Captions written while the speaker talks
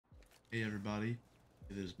Hey everybody,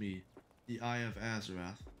 it is me, the Eye of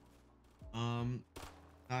Azarath. Um,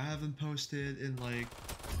 I haven't posted in like,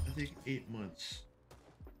 I think 8 months.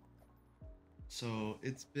 So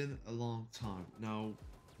it's been a long time. Now,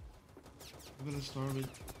 I'm gonna start with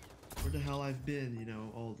where the hell I've been,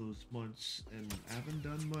 all those months, and I haven't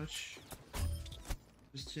done much.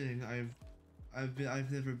 Just kidding,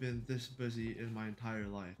 I've never been this busy in my entire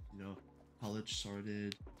life, college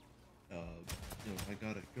started, uh, I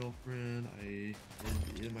got a girlfriend,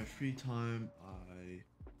 in my free time, I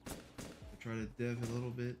try to dev a little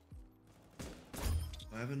bit.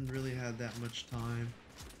 I haven't really had that much time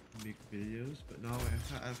to make videos, but now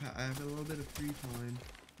I have a little bit of free time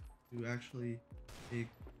to actually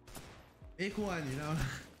make one,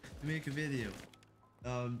 to make a video.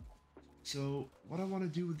 Um, so what I want to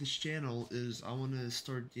do with this channel is I want to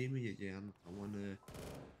start gaming again.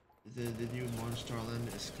 The new Monster Island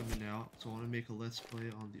is coming out, so I want to make a let's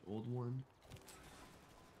play on the old one.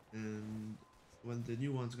 And when the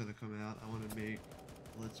new one's gonna come out, I want to make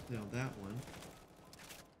a let's play on that one.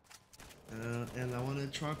 And I want to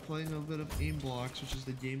try playing a bit of Aim Blocks, which is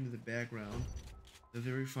the game in the background. A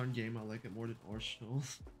very fun game. I like it more than Arsenal.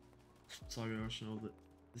 Sorry, Arsenal, but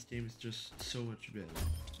this game is just so much better.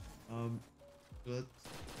 But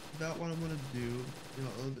about what I'm gonna do, a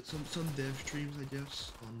little bit, some dev streams, I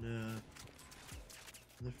guess, on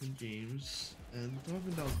different games. And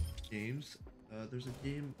talking about games, there's a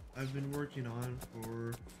game I've been working on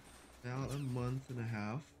for about a month and a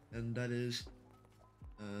half, and that is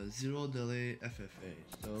Zero Delay FFA.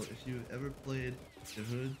 So if you've ever played the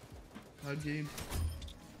Hood card game,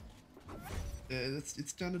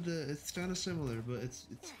 it's kind of similar, but it's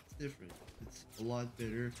different. It's a lot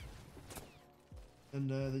better. And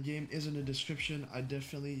the game is in the description. I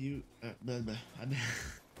definitely I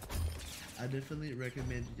definitely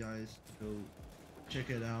recommend you guys to go check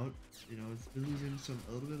it out. It's been losing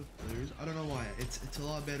a little bit of players. I don't know why. It's a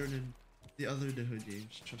lot better than the other The Hood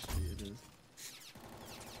games. Trust me, it is.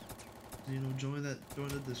 Join the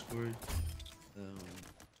Discord,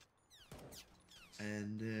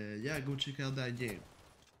 and yeah, go check out that game.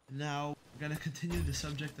 Now we're gonna continue the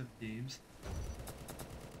subject of games.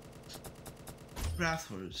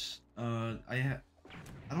 Craft Wars. I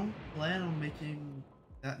don't plan on making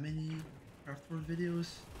that many Craft Wars videos.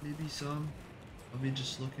 Maybe some. I'll be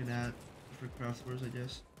just looking at different Craft Wars, I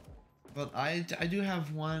guess. But I do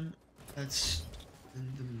have one that's in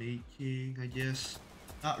the making, I guess.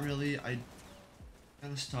 Not really. I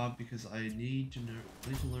kind of stopped because I need to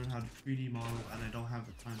learn how to 3D model, and I don't have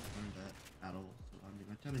the time to learn that at all. So I mean,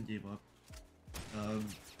 I kind of gave up.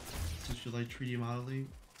 Since you like 3D modeling,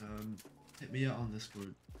 hit me out on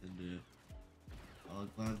Discord, and I'll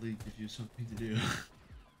gladly give you something to do.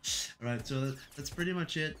 Alright, so that's pretty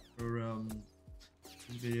much it for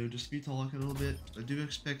this video. Just be talking a little bit. I do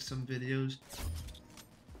expect some videos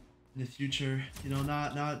in the future.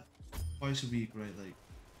 Not twice a week, right? Like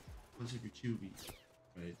once every 2 weeks,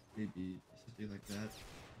 right? Maybe something like that.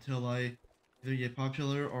 Until I either get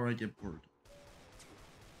popular or I get bored.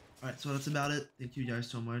 Alright, so that's about it. Thank you guys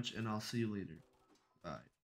so much, and I'll see you later. Bye.